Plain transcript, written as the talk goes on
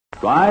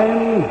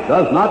Crime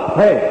does not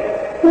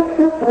pay.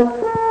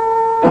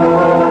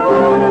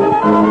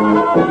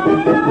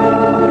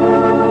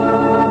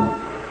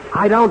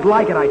 I don't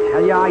like it, I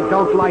tell you. I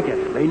don't like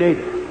it. Me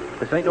neither.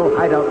 This ain't no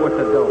hideout worth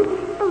the dough.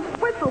 Those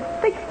whistles,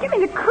 they give me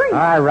the creep.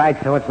 All right,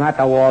 so it's not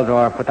the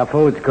Waldorf, but the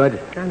food's good.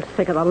 I'm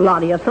sick of the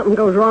lot of you. Something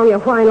goes wrong, you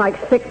whine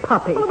like sick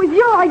puppy. Well, it was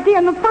your idea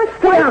in the first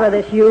place. Get out of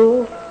this,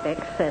 you.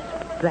 Excess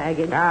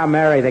baggage. Now,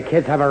 Mary, the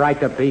kids have a right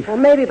to beef. Well,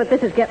 maybe, but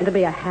this is getting to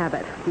be a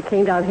habit. You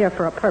came down here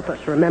for a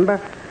purpose, remember?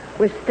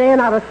 We're staying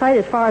out of sight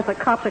as far as the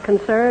cops are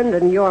concerned,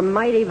 and you're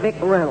mighty Vic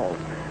Reynolds.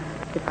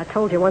 If I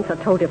told you once, I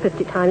told you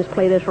 50 times,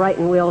 play this right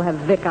and we'll have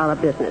Vic out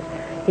of business.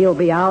 He'll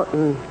be out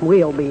and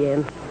we'll be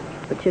in.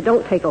 But you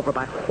don't take over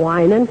by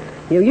whining.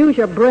 You use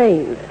your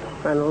brains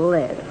and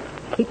lead.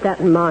 Keep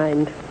that in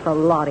mind, a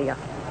lot of you.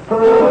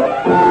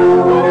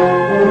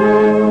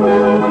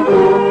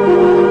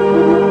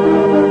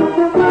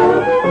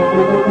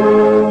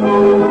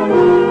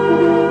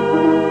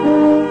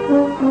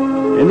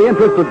 In the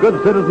interest of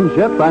good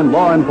citizenship and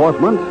law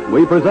enforcement,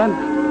 we present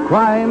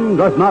Crime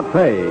Does Not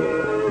Pay,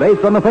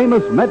 based on the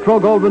famous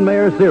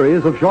Metro-Goldwyn-Mayer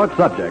series of short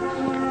subjects.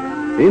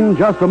 In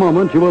just a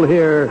moment, you will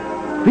hear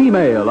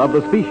Female of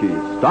the Species,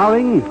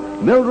 starring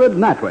Mildred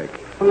Natwick.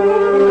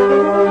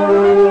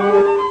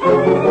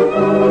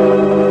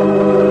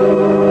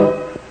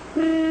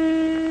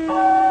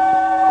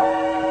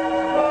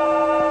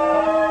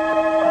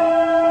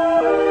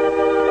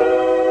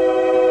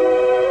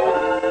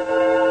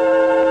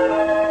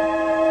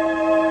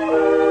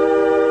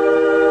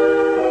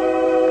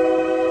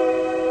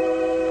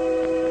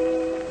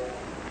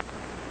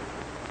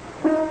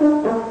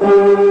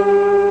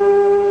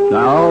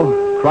 Now,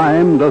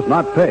 Crime Does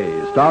Not Pay,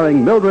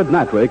 starring Mildred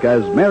Natwick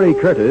as Mary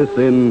Curtis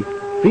in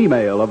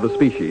Female of the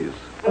Species.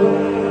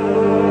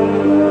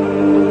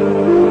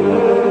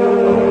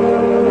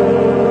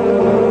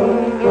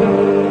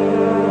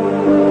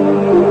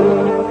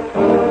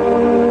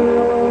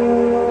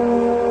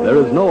 There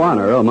is no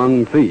honor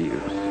among thieves.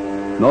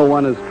 No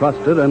one is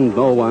trusted and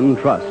no one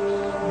trusts.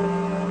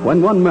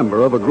 When one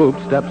member of a group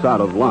steps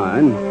out of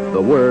line,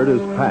 the word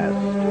is passed.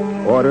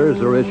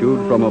 Orders are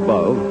issued from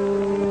above.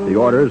 The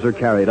orders are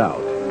carried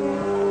out.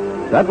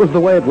 That was the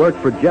way it worked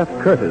for Jeff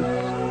Curtis.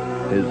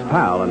 His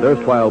pal and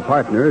erstwhile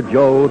partner,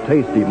 Joe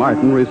Tasty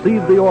Martin,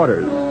 received the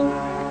orders.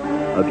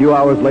 A few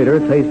hours later,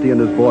 Tasty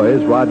and his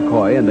boys, Rod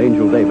Coy and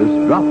Angel Davis,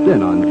 dropped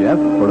in on Jeff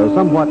for a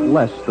somewhat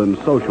less than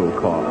social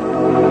call.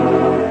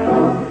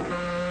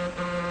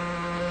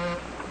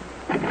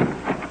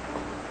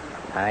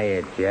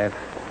 Hiya, Jeff.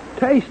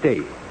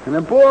 Tasty. And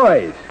the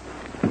boys.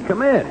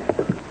 Come in.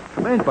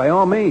 Come in, by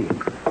all means.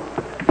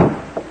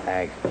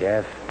 Thanks,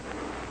 Jeff.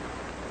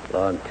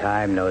 Long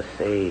time no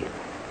see.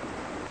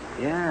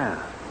 Yeah,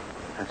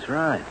 that's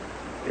right.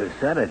 You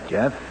said it,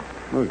 Jeff.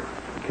 Well,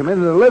 come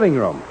into the living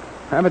room.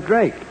 Have a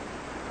drink.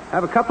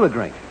 Have a couple of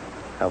drinks.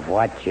 Of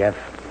what, Jeff?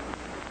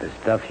 The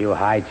stuff you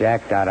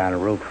hijacked out on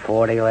Route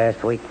 40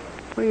 last week?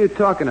 What are you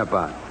talking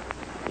about?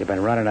 You've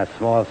been running a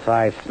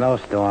small-sized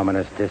snowstorm in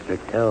this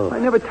district, too. I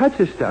never touched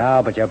this stuff.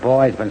 No, but your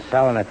boy's been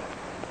selling it.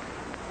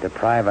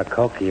 Deprive a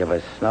Cokie of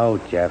his snow,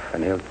 Jeff,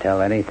 and he'll tell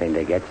anything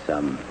to get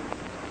some.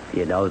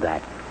 You know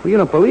that. Well, you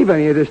don't believe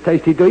any of this,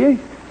 Tasty, do you?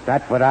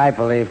 That's what I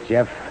believe,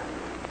 Jeff.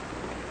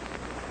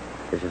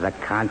 This is a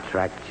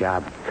contract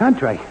job.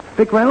 Contract?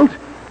 Vic Reynolds?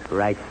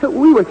 Right.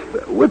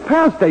 We're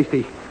pals,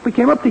 Tasty. We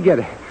came up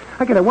together.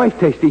 I got a wife,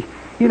 Tasty.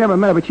 You never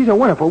met her, but she's a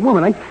wonderful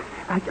woman.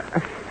 I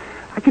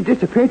could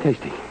disappear,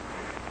 Tasty.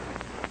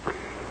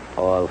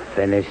 All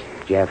finished,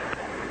 Jeff.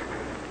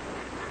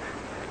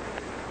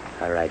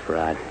 All right,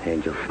 Rod,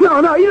 Angel.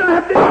 No, you don't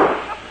have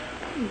to...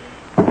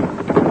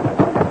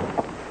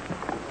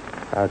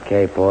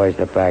 Okay, boys,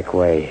 the back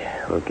way.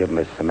 We'll give him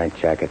a cement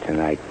jacket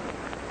tonight.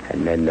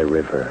 And then the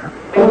river.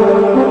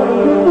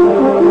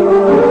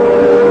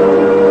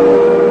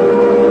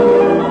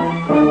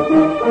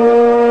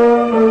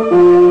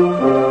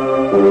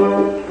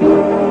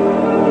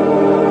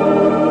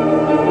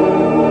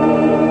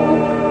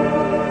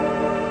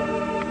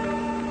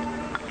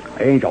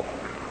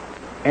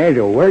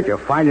 Angel, where'd you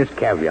find this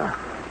caviar?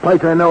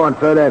 Place I know on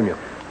 3rd Avenue.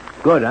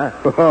 Good, huh?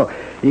 Oh,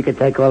 you can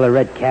take all the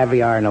red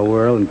caviar in the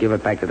world and give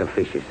it back to the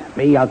fishes.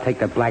 Me, I'll take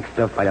the black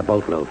stuff by the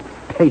boatload.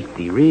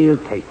 Tasty, real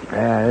tasty.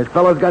 Yeah, this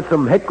fellow's got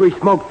some hickory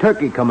smoked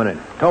turkey coming in.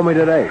 Told me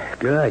today.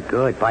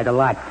 Good. By the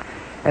lot.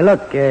 Hey,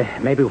 look,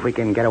 maybe if we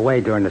can get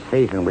away during the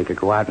season, we could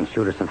go out and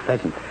shoot us some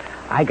pheasant.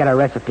 I got a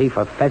recipe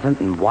for pheasant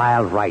and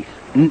wild rice.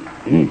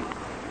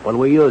 What do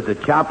we use, a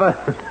chopper?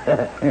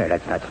 Yeah,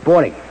 that's not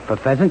sporting. For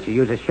pheasants, you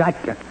use a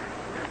shotgun.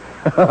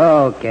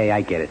 Okay,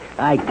 I get it.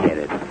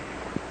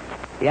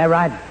 Yeah,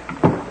 Rod?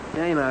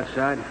 Dame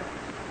outside.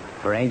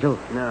 For Angel?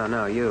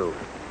 No, you.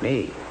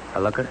 Me? A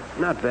looker?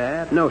 Not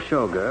bad. No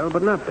showgirl,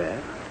 but not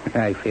bad.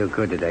 I feel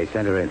good today.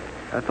 Send her in.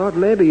 I thought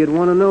maybe you'd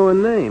want to know her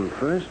name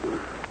first.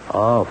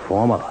 Oh,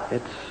 formal.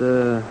 It's,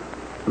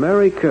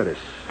 Mary Curtis.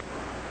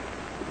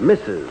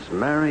 Mrs.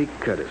 Mary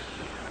Curtis.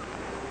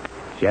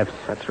 Jeff's?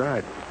 That's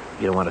right.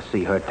 You don't want to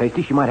see her,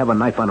 Tasty. She might have a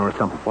knife on her or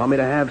something. Want me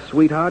to have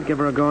sweetheart? Give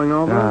her a going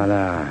over?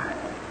 No.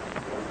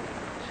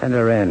 Send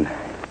her in.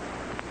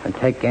 And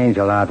take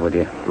Angel out with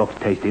you. Look,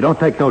 Tasty, don't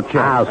take no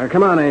chance.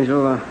 Come on,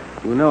 Angel.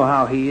 You know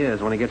how he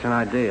is when he gets an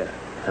idea.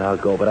 I'll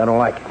go, but I don't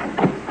like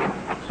it.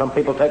 Some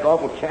people take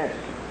awful chances.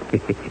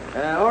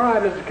 All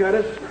right, Mr.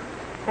 Curtis.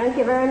 Thank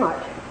you very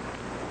much.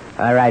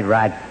 All right,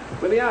 Rod.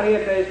 We'll be out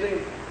here,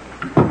 Tasty.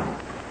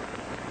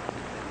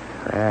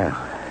 Well,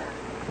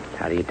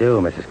 how do you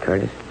do, Mrs.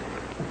 Curtis?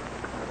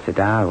 Sit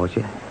down, won't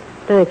you?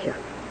 Thank you.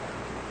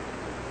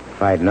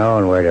 If I'd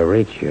known where to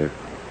reach you,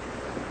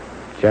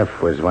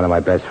 Jeff was one of my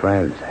best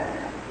friends.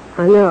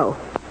 I know.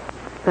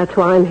 That's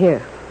why I'm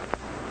here.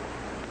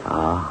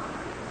 Ah.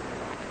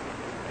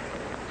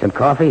 Some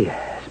coffee?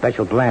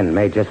 Special blend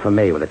made just for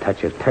me with a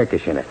touch of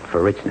Turkish in it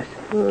for richness.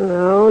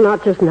 No,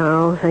 not just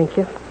now, thank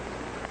you.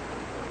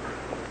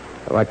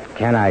 What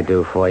can I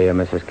do for you,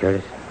 Mrs.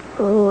 Curtis?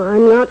 Oh,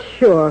 I'm not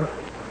sure.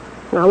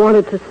 I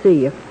wanted to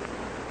see you.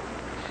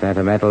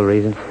 Sentimental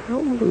reasons?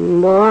 Oh,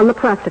 more on the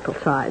practical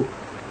side.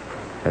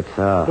 That's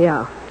all.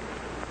 Yeah.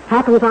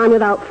 Happens I'm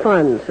without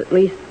funds, at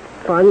least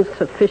funds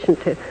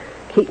sufficient to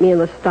keep me in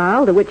the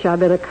style to which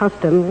I've been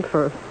accustomed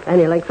for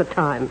any length of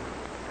time.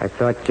 I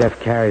thought Jeff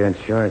carried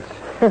insurance.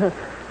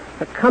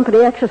 The company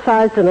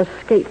exercised an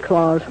escape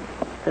clause.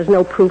 There's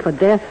no proof of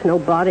death, no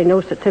body,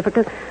 no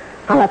certificate.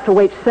 I'll have to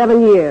wait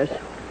 7 years.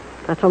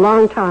 That's a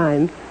long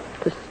time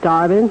to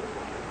starve in.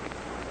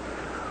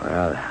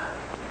 Well,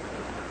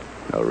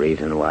 no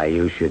reason why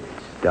you should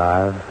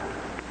starve.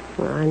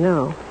 Well, I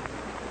know.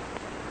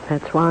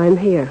 That's why I'm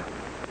here.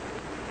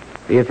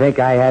 Do you think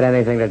I had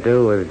anything to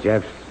do with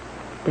Jeff's...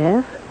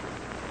 Death?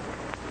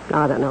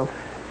 I don't know.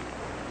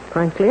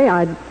 Frankly,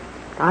 I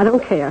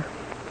don't care.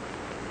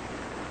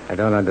 I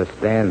don't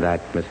understand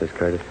that, Mrs.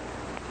 Curtis.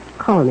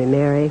 Call me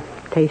Mary,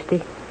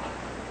 Tasty.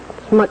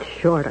 It's much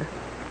shorter.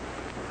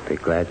 Be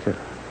glad to.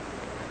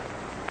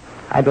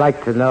 I'd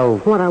like to know...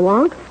 What I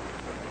want?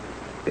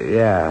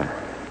 Yeah.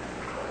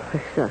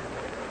 It's the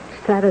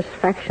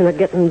satisfaction of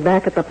getting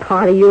back at the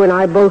party you and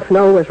I both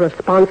know was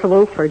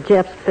responsible for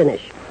Jeff's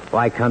finish.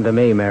 Why come to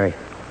me, Mary?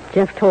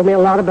 Jeff told me a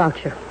lot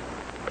about you.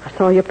 I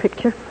saw your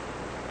picture.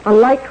 I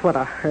liked what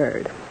I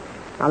heard.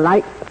 I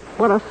liked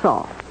what I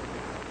saw.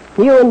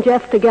 You and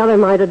Jeff together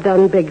might have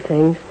done big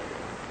things.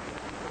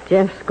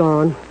 Jeff's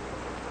gone.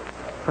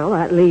 Well,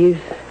 that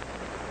leaves...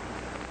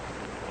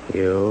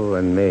 You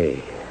and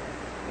me.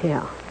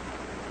 Yeah.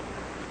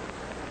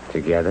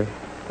 Together?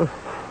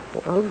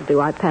 Well, do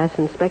I pass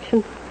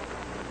inspection?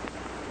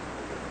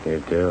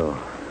 You do.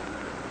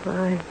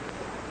 I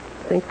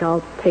think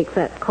I'll take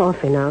that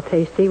coffee now,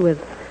 Tasty, with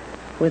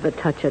a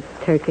touch of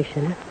Turkish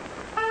in it.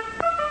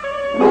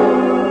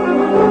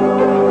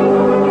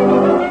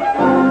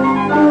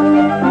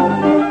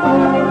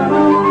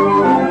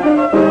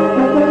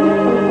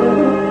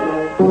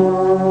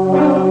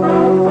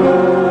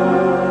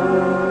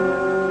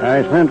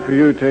 I sent for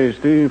you,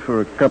 Tasty,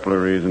 for a couple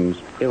of reasons.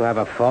 You have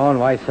a phone.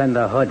 Why send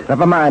the hood?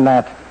 Never mind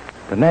that.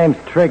 The name's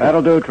Trigger.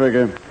 That'll do,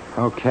 Trigger.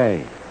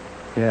 Okay.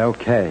 Yeah,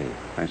 okay.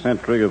 I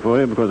sent Trigger for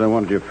you because I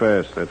wanted you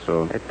fast, that's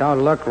all. It don't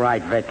look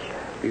right, Vic.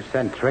 You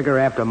sent Trigger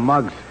after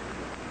Muggs.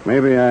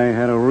 Maybe I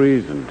had a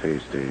reason,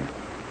 Tasty.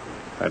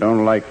 I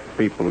don't like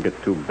people who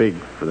get too big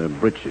for their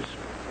britches.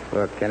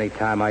 Look, any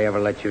time I ever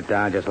let you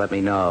down, just let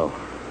me know.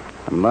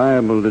 I'm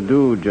liable to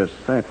do just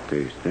that,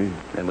 Tasty.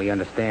 Then we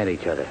understand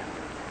each other.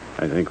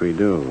 I think we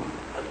do.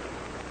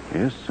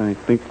 Yes, I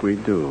think we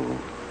do.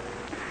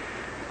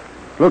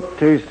 Look,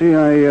 Tasty,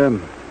 I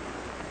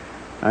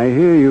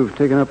hear you've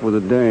taken up with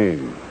a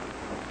dame.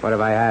 What if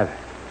I have?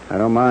 I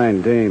don't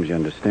mind dames, you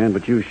understand,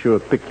 but you sure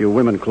pick your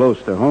women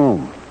close to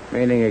home.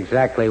 Meaning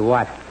exactly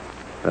what?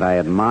 That I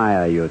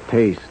admire your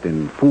taste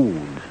in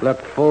foods.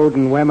 Look, food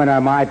and women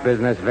are my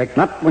business, Vic.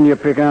 Not when you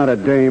pick out a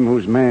dame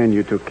whose man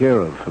you took care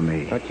of for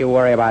me. Don't you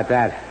worry about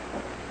that.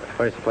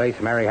 First place,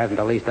 Mary hasn't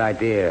the least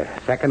idea.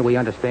 Second, we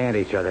understand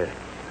each other.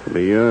 It'll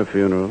be your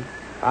funeral.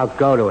 I'll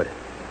go to it.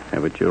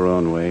 Have it your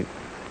own way.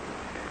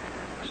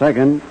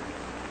 Second,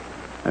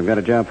 I've got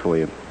a job for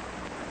you.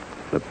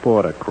 The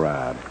Porter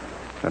crowd.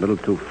 A little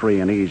too free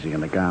and easy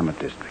in the garment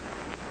district.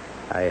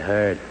 I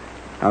heard.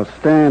 I'll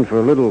stand for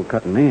a little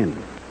cutting in.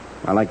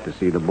 I like to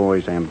see the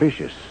boys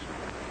ambitious.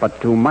 But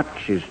too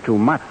much is too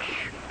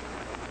much.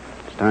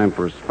 It's time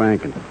for a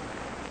spanking.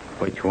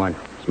 Which one?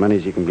 As many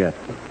as you can get.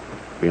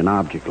 Be an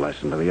object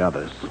lesson to the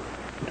others.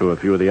 To a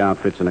few of the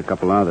outfits in a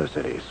couple other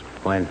cities.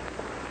 When?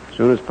 As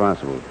soon as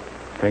possible.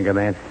 Finger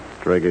man?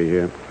 Trigger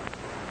here.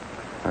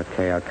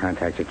 Okay, I'll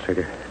contact you,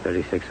 Trigger.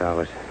 36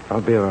 hours. I'll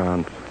be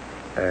around.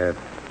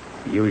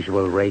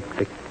 Usual rate,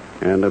 Vic?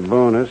 And a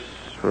bonus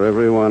for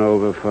everyone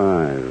over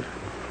 5.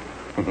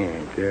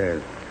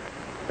 Good.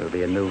 It'll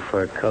be a new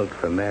fur coat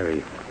for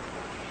Mary.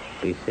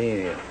 Be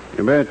seeing you.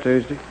 You bet,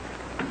 Tasty.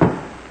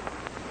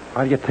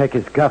 Why do you take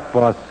his guff,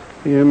 boss?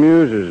 He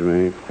amuses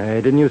me.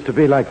 He didn't used to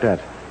be like that.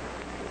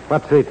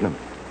 What's eating him?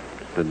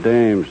 It's the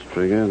dames,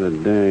 Trigger, the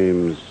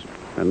dames.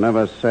 They're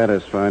never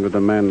satisfied with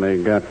the man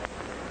they got.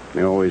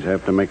 They always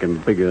have to make him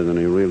bigger than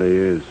he really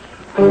is.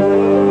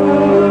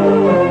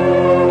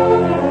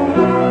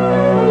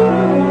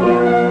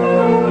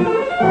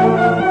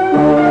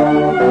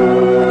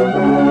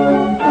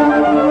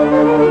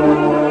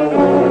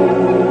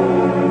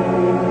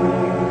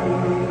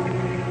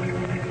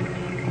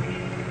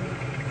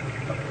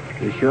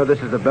 sure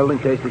this is the building,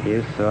 Tasty?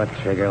 You saw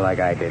Trigger like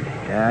I did.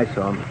 Yeah, I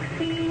saw him.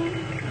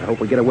 I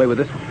hope we get away with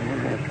this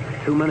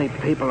one. Too many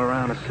people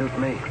around to suit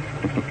me.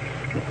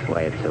 That's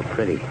why it's so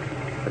pretty.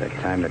 By the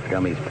time the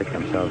dummies pick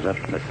themselves up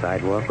from the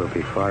sidewalk, we'll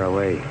be far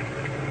away.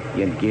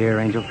 You in gear,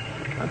 Angel?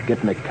 I'll get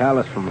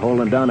McCallus from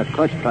holding down a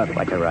clutch pedal.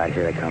 Watch it ride.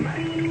 Here they come.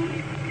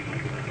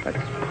 That's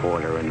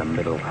Porter in the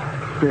middle.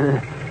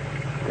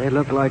 They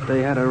look like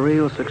they had a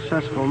real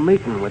successful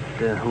meeting with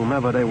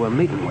whomever they were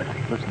meeting with.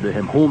 Listen to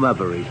him,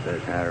 whomever he says.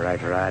 All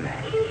right, Rod.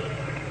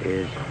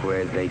 Here's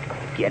where they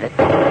get it.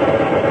 Hey,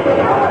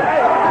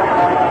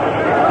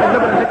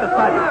 look at him hit the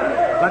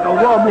sidewalk. Like a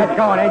raw move. Get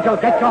going, Angel.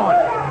 Get going.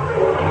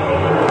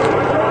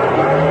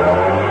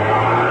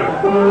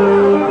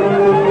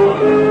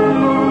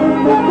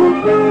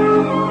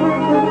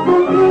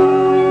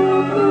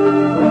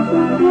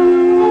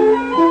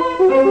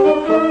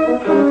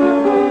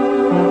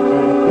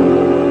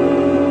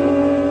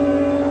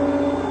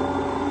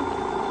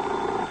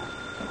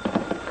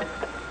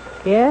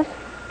 Yes?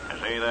 Is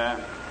he there?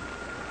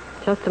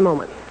 Just a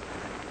moment.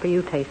 For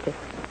you, Tasty.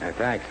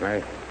 Thanks,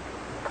 Mary.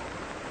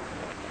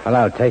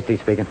 Hello, Tasty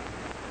speaking.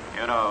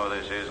 You know who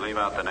this is. Leave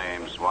out the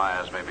names.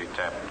 Wires may be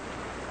tapped.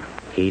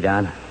 He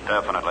done?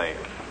 Definitely.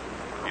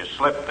 You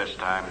slipped this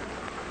time.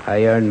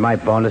 I earned my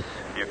bonus.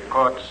 You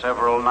caught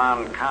several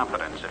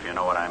non-competents, if you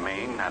know what I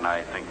mean, and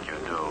I think you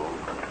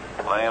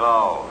do. Lay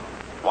low.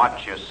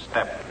 Watch your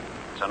step.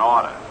 It's an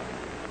order.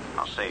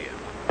 I'll see you.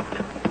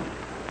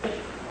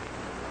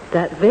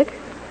 That Vic?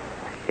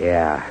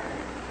 Yeah,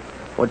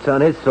 What's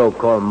on his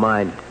so-called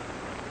mind?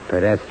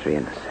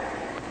 pedestrians.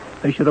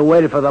 They should have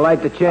waited for the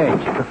light to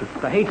change.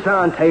 The heat's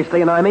on,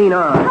 Tasty, and I mean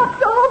on.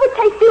 It's all over,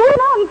 Tasty. Went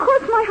on.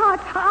 Cross my heart.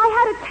 I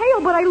had a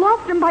tail, but I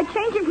lost him by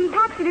changing from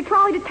taxi to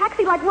trolley to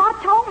taxi like Rod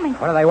told me.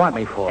 What do they want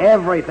me for?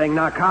 Everything.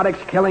 Narcotics,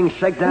 killing,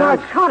 shakedowns.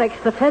 Narcotics.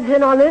 The Fed's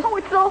in on this? Oh,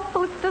 it's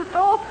awful. It's just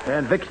awful.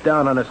 And Vic's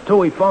down on us,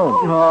 too. He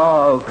phoned.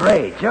 Oh,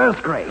 great.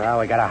 Just great. Well,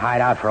 we gotta hide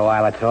out for a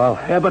while, that's all.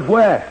 Yeah, but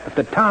where? If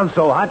the town's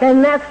so hot.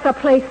 Then that's the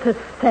place to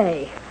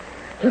stay.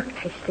 Look,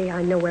 Tasty,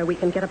 I know where we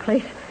can get a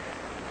place.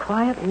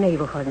 Quiet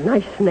neighborhood,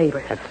 nice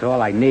neighbors. That's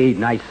all I need,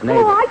 nice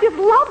neighbors. Oh, I just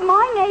love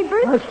my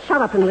neighbors. Well,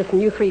 shut up and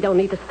listen. You three don't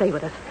need to stay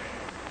with us.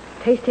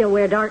 Tasty will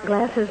wear dark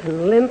glasses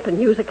and limp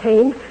and use a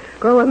cane,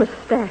 grow a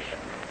mustache.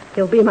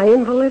 He'll be my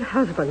invalid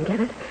husband,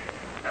 get it?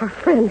 Our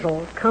friends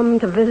will come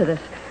to visit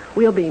us.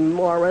 We'll be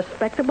more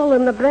respectable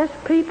than the best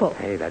people.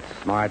 Hey, that's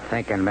smart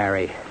thinking,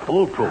 Mary.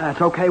 Foolproof.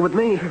 That's okay with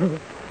me.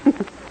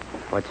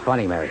 What's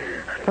funny, Mary?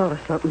 I thought of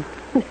something.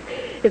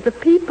 If the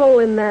people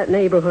in that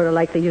neighborhood are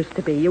like they used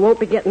to be, you won't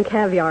be getting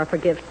caviar for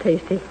gifts,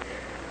 Tasty.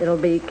 It'll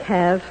be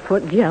calf's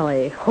foot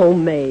jelly,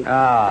 homemade.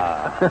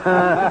 Ah.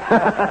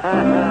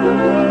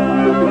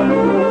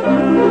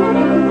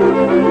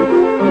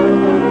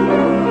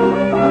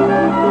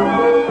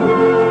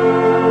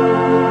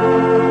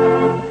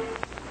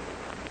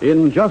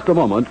 In just a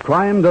moment,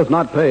 Crime Does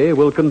Not Pay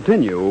will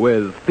continue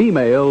with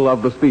Female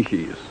of the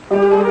Species.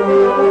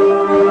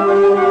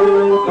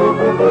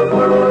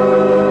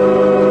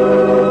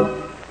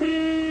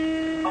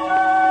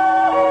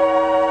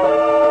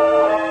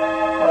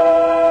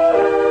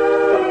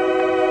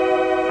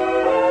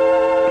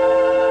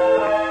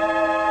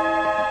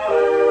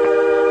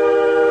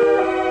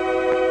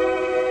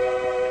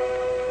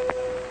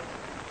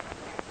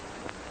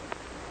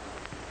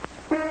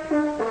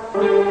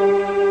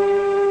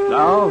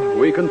 Now,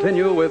 we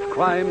continue with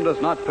Crime Does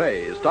Not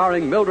Pay,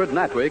 starring Mildred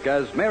Natwick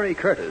as Mary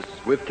Curtis,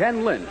 with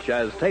Ken Lynch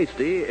as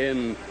Tasty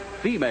in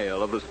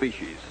Female of the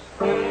Species.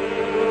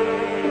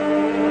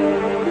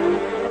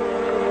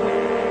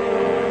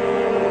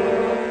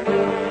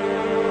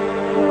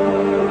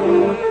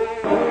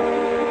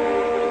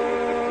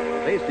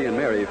 Tasty and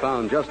Mary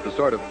found just the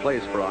sort of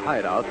place for a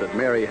hideout that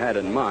Mary had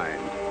in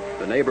mind.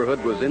 The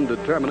neighborhood was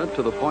indeterminate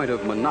to the point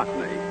of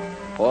monotony.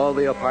 All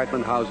the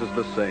apartment houses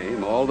the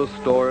same, all the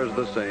stores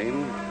the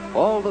same,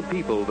 all the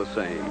people the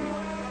same.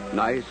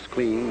 Nice,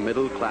 clean,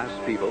 middle-class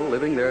people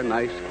living their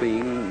nice,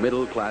 clean,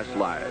 middle-class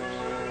lives.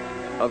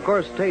 Of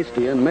course,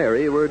 Tasty and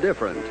Mary were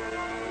different.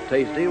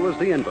 Tasty was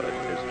the invalid,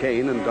 his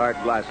cane and dark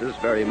glasses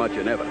very much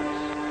in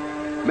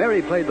evidence.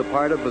 Mary played the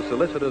part of the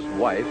solicitous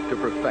wife to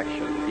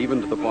perfection, even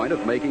to the point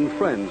of making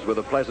friends with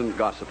the pleasant,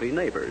 gossipy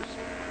neighbors.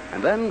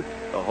 And then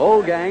the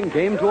whole gang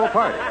came to a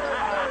party.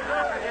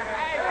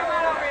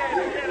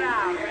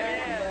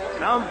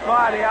 Some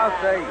party, I'll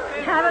say.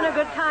 Having a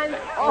good time?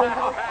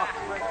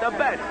 The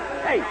best.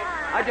 Hey,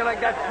 how'd you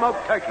like that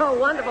smoked turkey? Oh,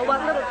 wonderful.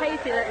 What little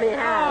Tasty let me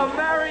have. Oh,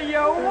 Mary,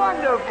 you're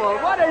wonderful.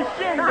 What a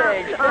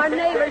shindig. Our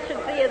neighbors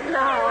should see us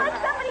now.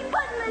 Somebody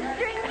putting this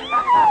drink.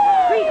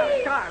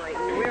 Sweetheart, darling,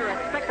 we're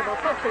respectable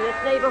folks in this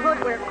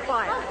neighborhood. We're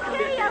quiet.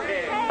 Okay,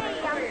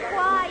 I'm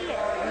quiet.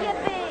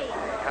 Yippee.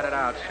 Cut it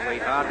out,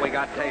 sweetheart. We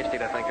got Tasty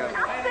to think of.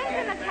 I'm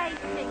thinking of Tasty.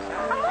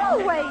 I'm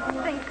always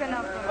thinking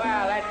of them.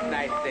 Well, that's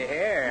nice to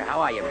hear.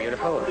 How are you,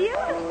 beautiful?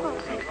 Beautiful.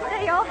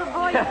 Hey, all the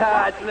boys...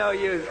 It's no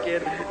use,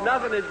 kid.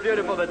 Nothing is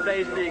beautiful to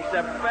Tasty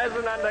except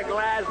pheasant under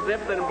glass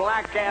dipped in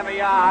black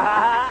caviar.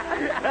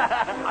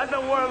 How's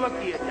the world look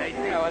to you,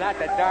 Tasty? Yeah, without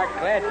the dark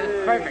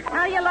glasses, perfect.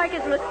 How do you like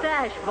his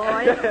mustache,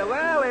 boy?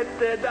 Well,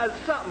 it does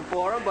something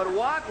for him, but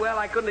what? Well,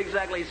 I couldn't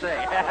exactly say.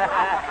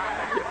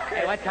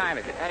 Hey, what time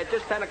is it?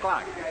 Just 10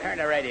 o'clock. Turn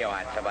the radio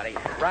on, somebody.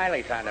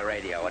 Riley's on the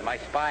radio, and my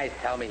spies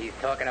tell me he's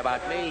talking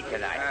about me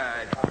tonight.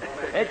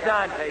 It's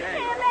on, Tasty.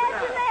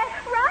 Imagine that.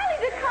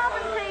 Riley's a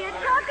commentator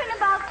talking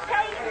about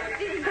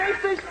Tasty.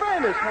 Tasty's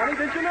famous, honey.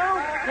 Did you know?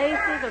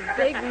 Tasty's a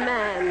big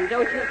man.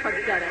 Don't you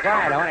forget it.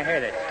 Quiet, I want to hear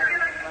this.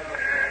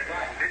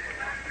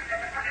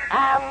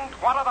 And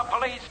what are the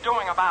police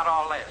doing about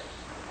all this?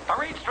 The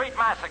Reed Street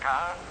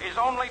Massacre is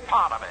only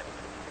part of it.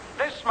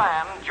 This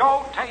man,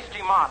 Joe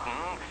Tasty Martin,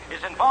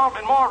 is involved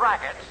in more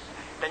rackets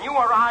than you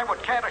or I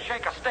would care to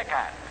shake a stick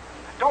at.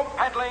 Dope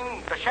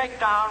peddling, the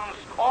shakedowns,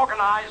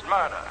 organized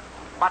murder.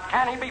 But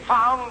can he be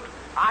found?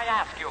 I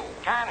ask you,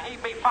 can he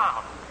be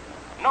found?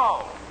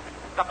 No.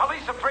 The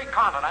police of 3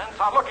 continents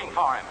are looking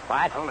for him.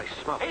 What? Holy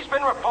smoke. He's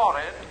been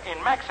reported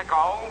in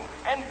Mexico,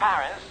 in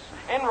Paris,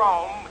 in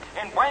Rome,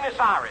 in Buenos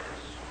Aires.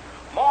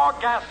 More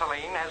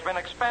gasoline has been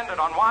expended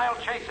on wild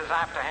chases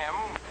after him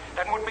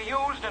than would be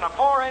used in a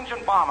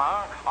 4-engine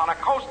bomber on a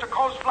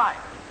coast-to-coast flight.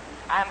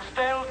 And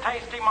still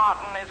Tasty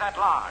Martin is at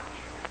large.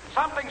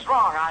 Something's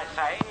wrong, I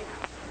say.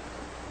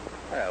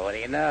 Well, what do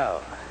you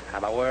know?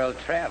 I'm a world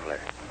traveler.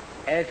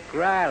 Ask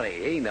Riley.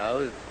 He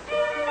knows.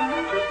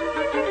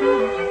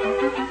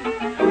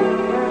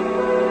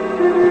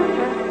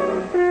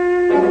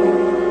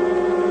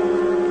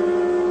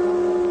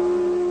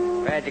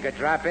 Glad you could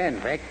drop in,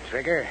 Vic.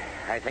 Trigger.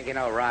 I think you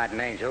know Rod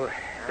and Angel.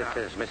 This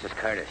is Mrs.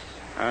 Curtis.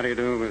 How do you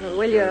do, Mrs.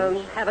 Will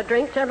you have a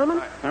drink,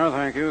 gentlemen? No,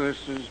 thank you.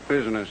 This is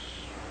business.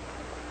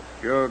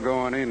 You're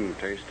going in,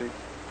 Tasty.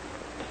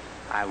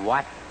 I'm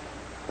what?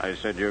 I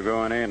said you're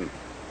going in.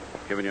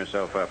 Giving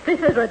yourself up. This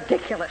is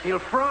ridiculous. He'll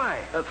fry.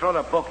 They'll throw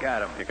the book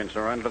at him. You can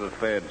surrender to the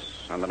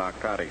feds on the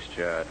narcotics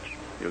charge.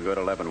 You'll go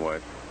to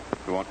Leavenworth.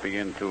 You won't be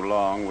in too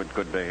long with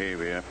good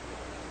behavior.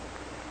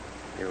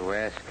 You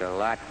ask a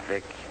lot,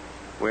 Vic.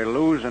 We're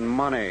losing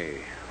money.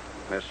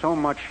 There's so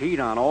much heat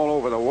on all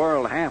over the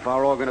world, half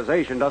our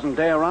organization doesn't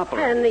dare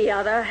operate. And the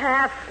other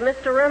half,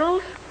 Mr.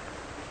 Reynolds?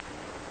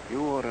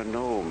 You ought to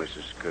know,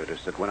 Mrs.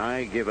 Curtis, that when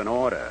I give an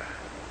order,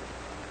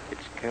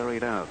 it's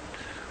carried out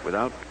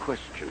without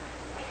question.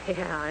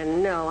 Yeah, I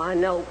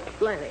know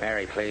plenty.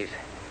 Mary, please.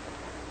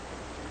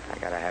 I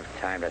gotta have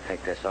time to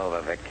think this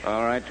over, Vic.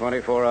 All right,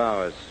 24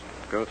 hours.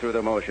 Go through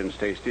the motions,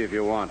 Tasty, if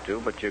you want to,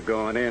 but you're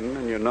going in,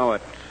 and you know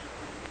it.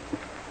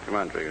 Come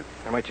on, Trigger.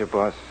 I'm with you,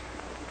 boss.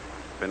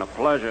 Been a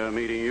pleasure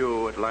meeting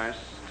you at last,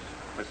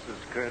 Mrs.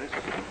 Curtis.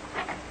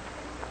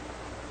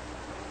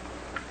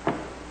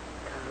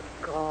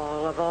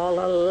 Gall of all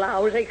the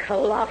lousy,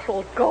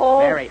 colossal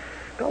gall. Mary.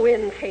 Go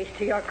in,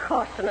 Tasty. You're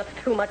costing us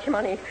too much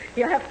money.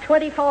 You have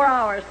 24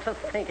 hours to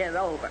think it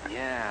over.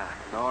 Yeah,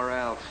 or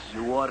else.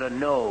 You ought to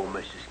know,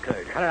 Mrs.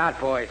 Curtis. Cut it out,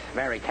 boys.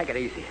 Mary, take it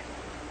easy.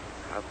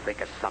 I'll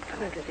think of something.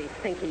 Who does he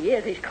think he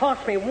is? He's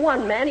cost me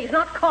one man. He's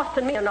not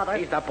costing me another.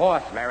 He's the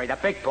boss, Mary, the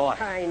big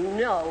boss. I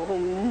know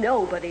whom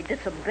nobody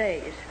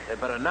disobeys. They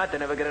better not. They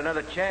never get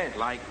another chance,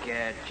 like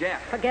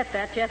Jeff. Forget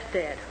that. Jeff's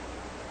dead.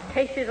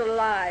 Tasty's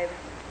alive.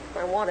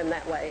 I want him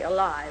that way,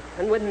 alive,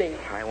 and with me.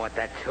 I want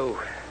that, too.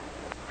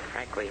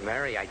 Frankly,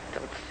 Mary, I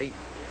don't see...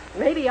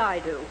 Maybe I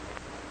do.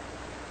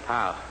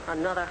 How?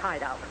 Another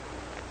hideout.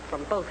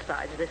 From both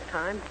sides this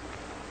time.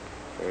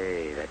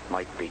 Hey, that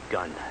might be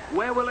done.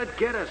 Where will it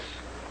get us?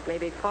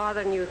 Maybe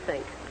farther than you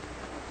think.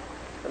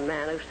 The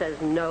man who says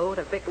no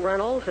to Vic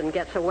Reynolds and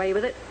gets away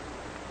with it,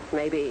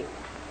 maybe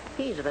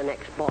he's the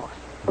next boss.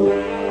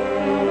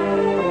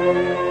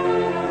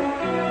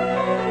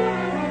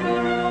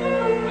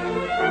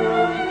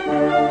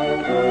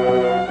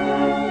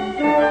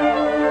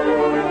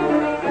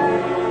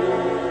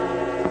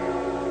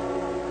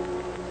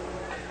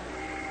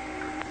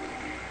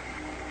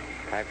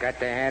 I've got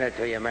to hand it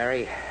to you,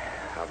 Mary.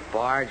 A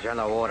barge on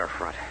the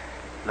waterfront.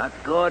 Not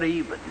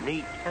gaudy, but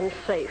neat. And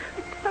safe.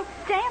 It's so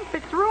damp,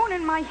 it's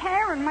ruining my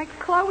hair and my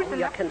clothes.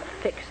 You can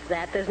fix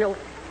that. There's no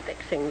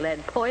fixing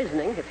lead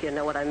poisoning, if you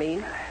know what I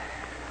mean.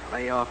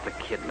 Lay off the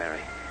kid, Mary.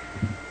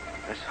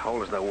 This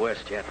hole is the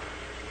worst yet.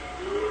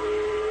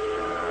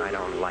 I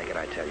don't like it,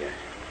 I tell you.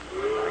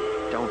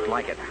 I don't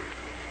like it.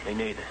 Me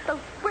neither. Those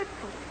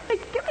whistles. They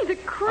give me the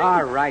creep.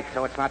 All right,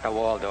 so it's not the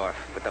Waldorf,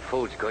 but the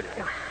food's good.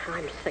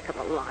 I'm sick of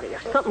the lot of you.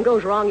 Something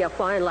goes wrong, you're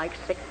flying like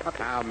sick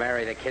puppies. Now,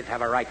 Mary, the kids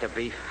have a right to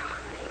beef.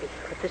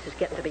 But this is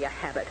getting to be a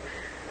habit.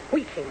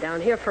 We came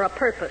down here for a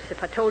purpose.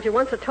 If I told you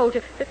once, I told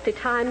you 50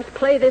 times.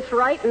 Play this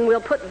right, and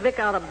we'll put Vic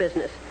out of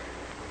business.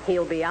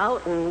 He'll be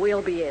out, and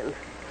we'll be in.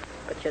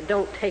 But you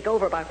don't take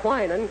over by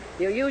whining.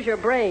 You use your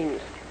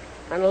brains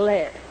and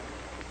lead.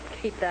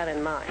 Keep that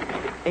in mind.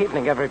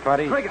 Evening,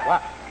 everybody.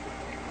 What?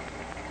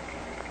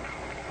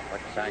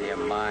 What's on your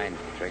mind,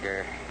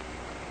 Trigger?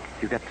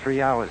 You got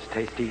 3 hours,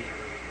 Tasty.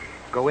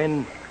 Go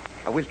in,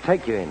 or we'll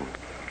take you in.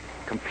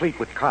 Complete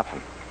with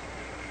coffin.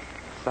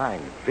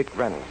 Signed, Vic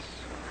Reynolds.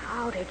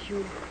 How did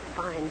you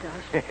find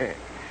us?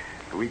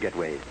 We got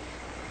ways.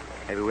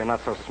 Maybe we're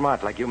not so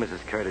smart like you,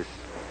 Mrs. Curtis,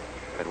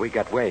 but we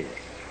got ways.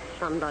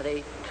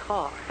 Somebody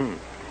talk.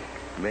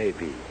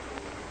 Maybe.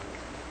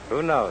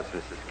 Who knows,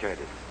 Mrs.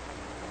 Curtis?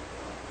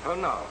 Who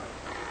knows?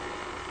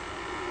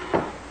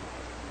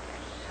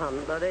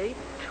 Somebody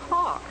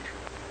talked.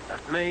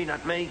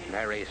 Not me.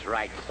 Mary's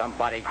right.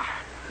 Somebody.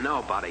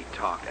 Nobody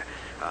talked.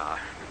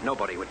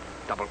 Nobody would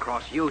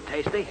double-cross you,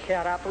 Tasty.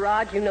 Shut up,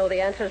 Rod. You know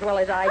the answer as well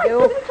as I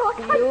do. didn't talk.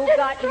 I You didn't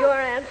got talk. your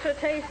answer,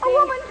 Tasty. A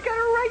woman's got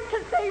a right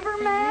to save her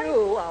man.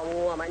 You, a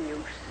woman,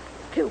 you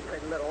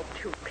stupid little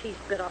two-piece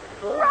bit of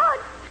flesh. Rod,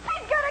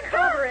 he's got a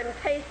Cover gun. him,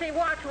 Tasty.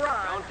 Watch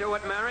Rod. Don't do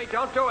it, Mary.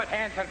 Don't do it.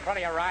 Hands in front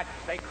of you, Rod.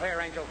 Stay clear,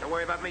 Angel. Don't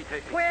worry about me,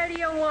 Tasty. Where do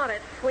you want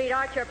it,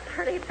 sweetheart? Your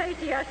pretty face,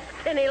 your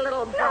skinny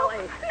little No, belly.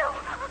 no,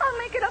 I'll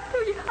make it up to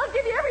you. I'll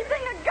give you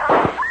everything a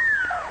gun.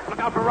 Look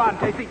out for Ron,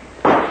 Tasty.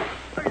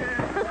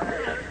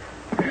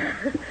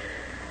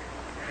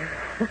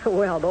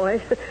 Well,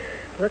 boys,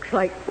 looks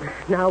like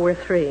now we're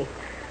three.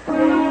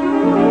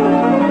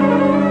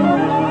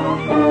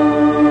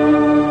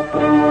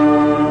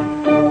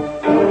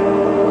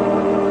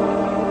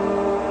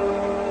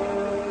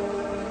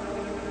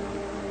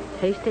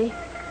 Tasty,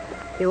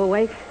 you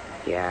awake?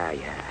 Yeah.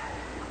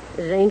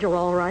 Is Angel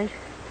all right?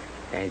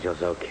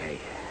 Angel's okay.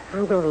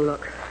 I'm going to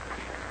look.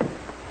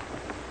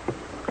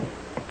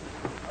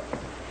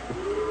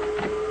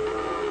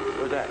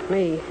 Who's that?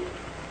 Me,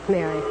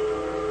 Mary.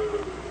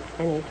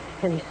 Any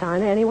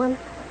sign of anyone?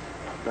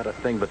 Not a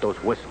thing but those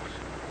whistles.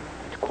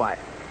 It's quiet.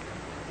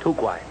 Too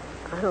quiet.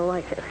 I don't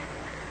like it.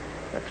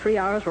 The 3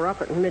 hours were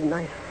up at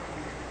midnight.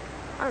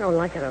 I don't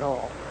like it at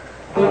all.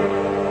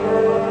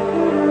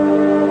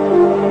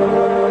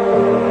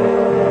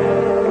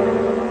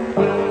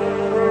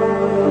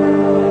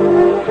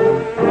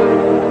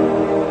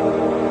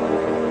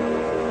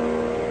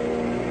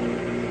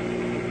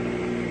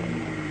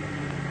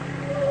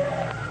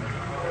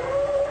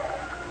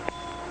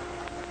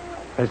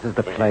 This is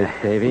the place,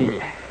 Davy.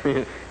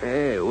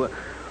 Hey,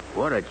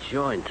 what a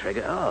joint,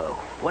 Trigger. Oh,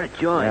 what a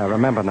joint. Yeah,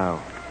 remember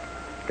now.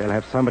 They'll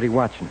have somebody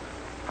watching.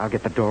 I'll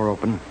get the door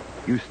open.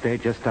 You stay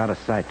just out of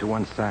sight to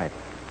one side.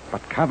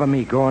 But cover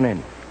me going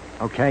in.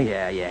 Okay?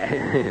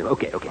 Yeah.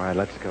 Okay. All right,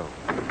 let's go.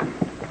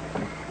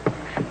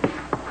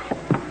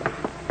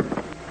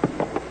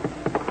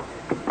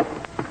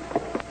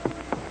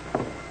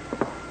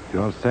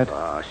 You all set?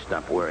 Oh,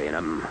 stop worrying.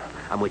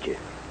 I'm with you.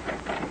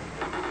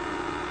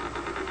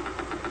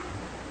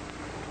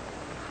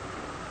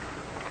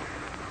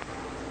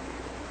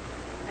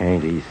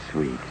 Ain't he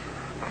sweet?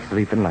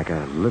 Sleeping like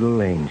a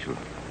little angel.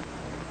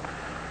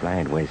 I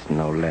ain't wasting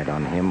no lead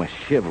on him. A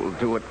shiv will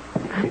do it.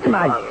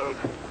 Nice.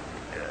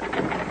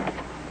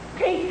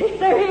 Casey,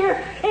 they're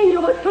here.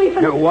 Angel was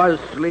sleeping. You was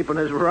sleeping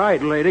as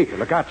right, lady.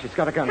 Look out, she's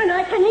got a gun. And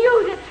I can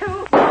use it, too.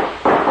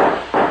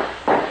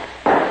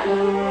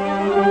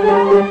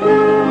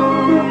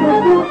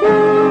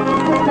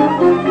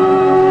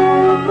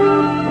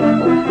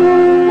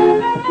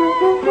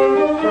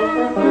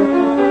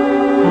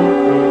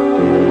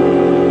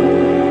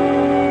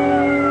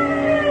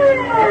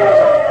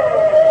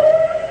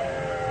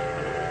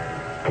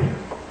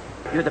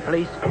 You're the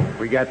police?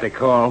 We got the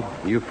call.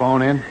 You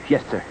phone in?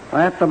 Yes, sir.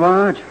 At the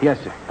barge? Yes,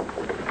 sir.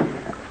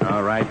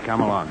 All right,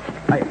 come along.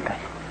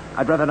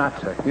 I'd rather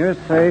not, sir. You're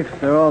safe.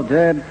 They're all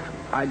dead.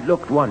 I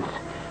looked once.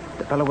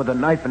 The fellow with the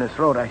knife in his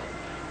throat.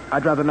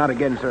 I'd rather not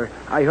again, sir.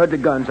 I heard the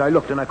guns. I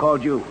looked and I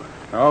called you.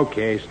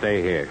 Okay,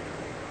 stay here.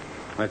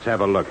 Let's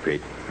have a look,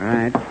 Pete. All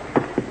right.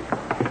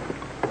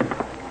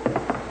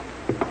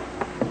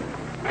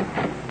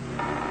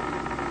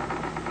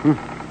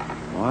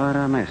 What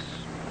a mess.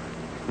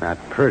 Not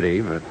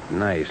pretty, but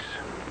nice.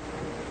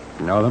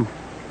 You know them?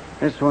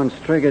 This one's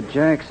Trigger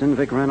Jackson,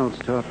 Vic Reynolds'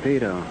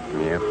 torpedo.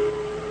 Yep.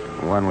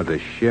 The one with the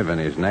shiv in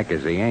his neck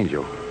is the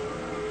Angel.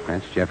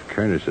 That's Jeff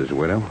Curtis's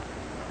widow.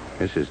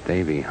 This is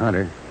Davy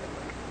Hunter.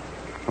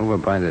 Over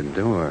by the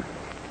door.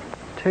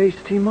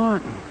 Tasty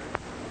Martin.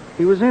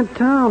 He was in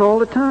town all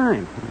the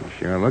time.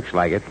 Sure looks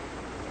like it.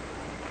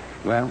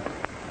 Well,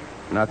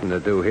 nothing to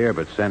do here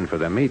but send for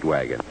the meat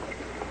wagon.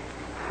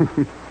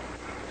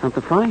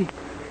 Something funny?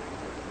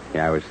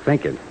 Yeah, I was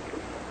thinking.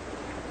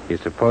 You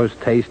suppose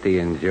Tasty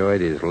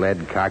enjoyed his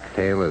lead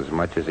cocktail as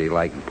much as he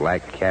liked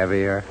black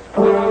caviar?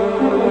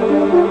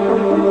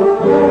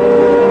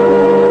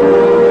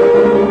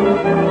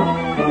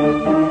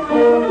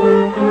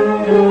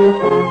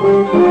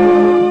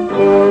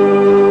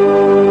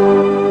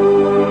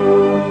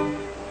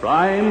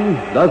 Crime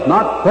does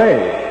not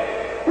pay.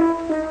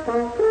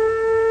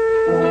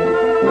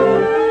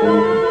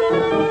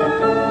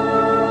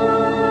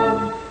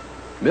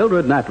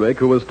 Mildred Natwick,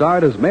 who was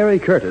starred as Mary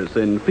Curtis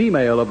in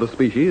Female of the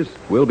Species,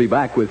 will be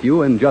back with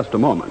you in just a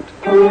moment.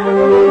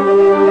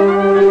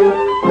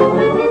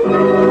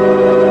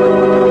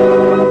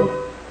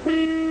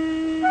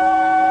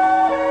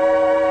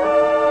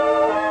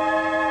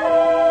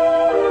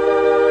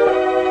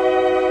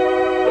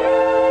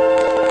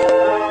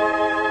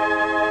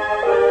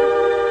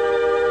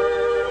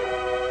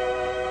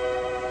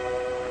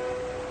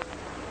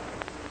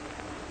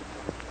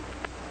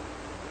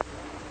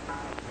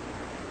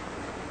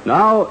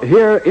 Now,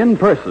 here in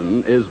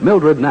person is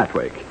Mildred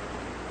Natwick.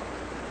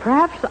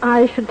 Perhaps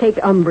I should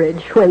take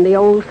umbrage when the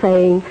old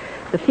saying,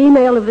 the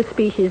female of the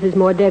species is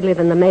more deadly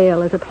than the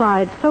male, is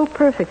applied so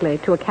perfectly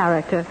to a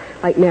character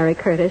like Mary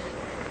Curtis.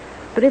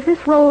 But if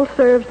this role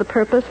serves the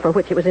purpose for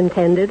which it was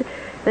intended,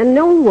 then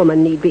no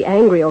woman need be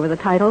angry over the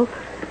title,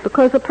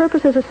 because the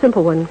purpose is a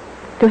simple one,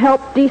 to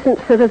help decent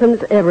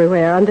citizens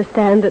everywhere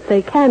understand that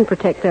they can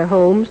protect their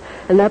homes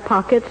and their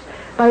pockets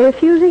by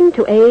refusing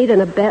to aid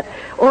and abet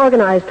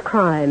organized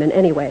crime in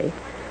any way.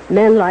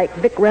 Men like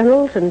Vic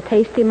Reynolds and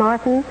Tasty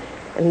Martin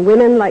and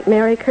women like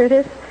Mary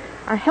Curtis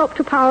are helped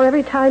to power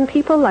every time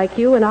people like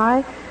you and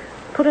I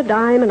put a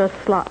dime in a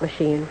slot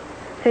machine,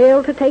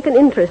 fail to take an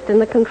interest in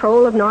the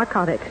control of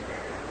narcotics,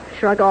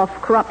 shrug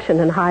off corruption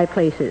in high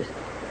places.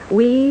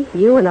 We,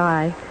 you and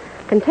I,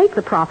 can take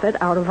the profit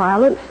out of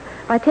violence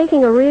by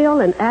taking a real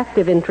and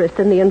active interest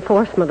in the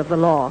enforcement of the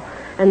law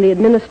and the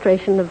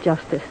administration of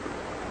justice.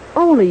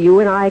 Only you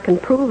and I can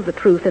prove the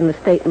truth in the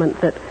statement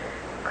that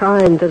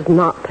crime does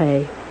not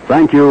pay.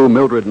 Thank you,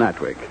 Mildred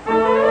Natwick.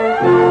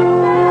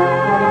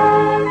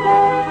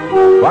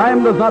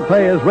 Crime Does Not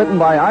Pay is written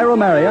by Ira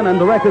Marion and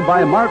directed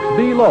by Marks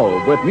B.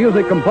 Loeb, with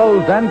music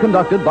composed and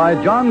conducted by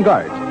John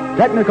Gart.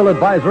 Technical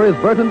advisor is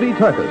Burton B.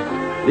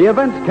 Turkis. The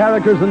events,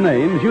 characters, and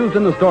names used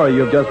in the story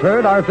you've just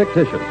heard are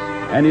fictitious.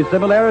 Any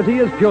similarity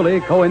is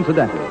purely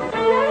coincidental.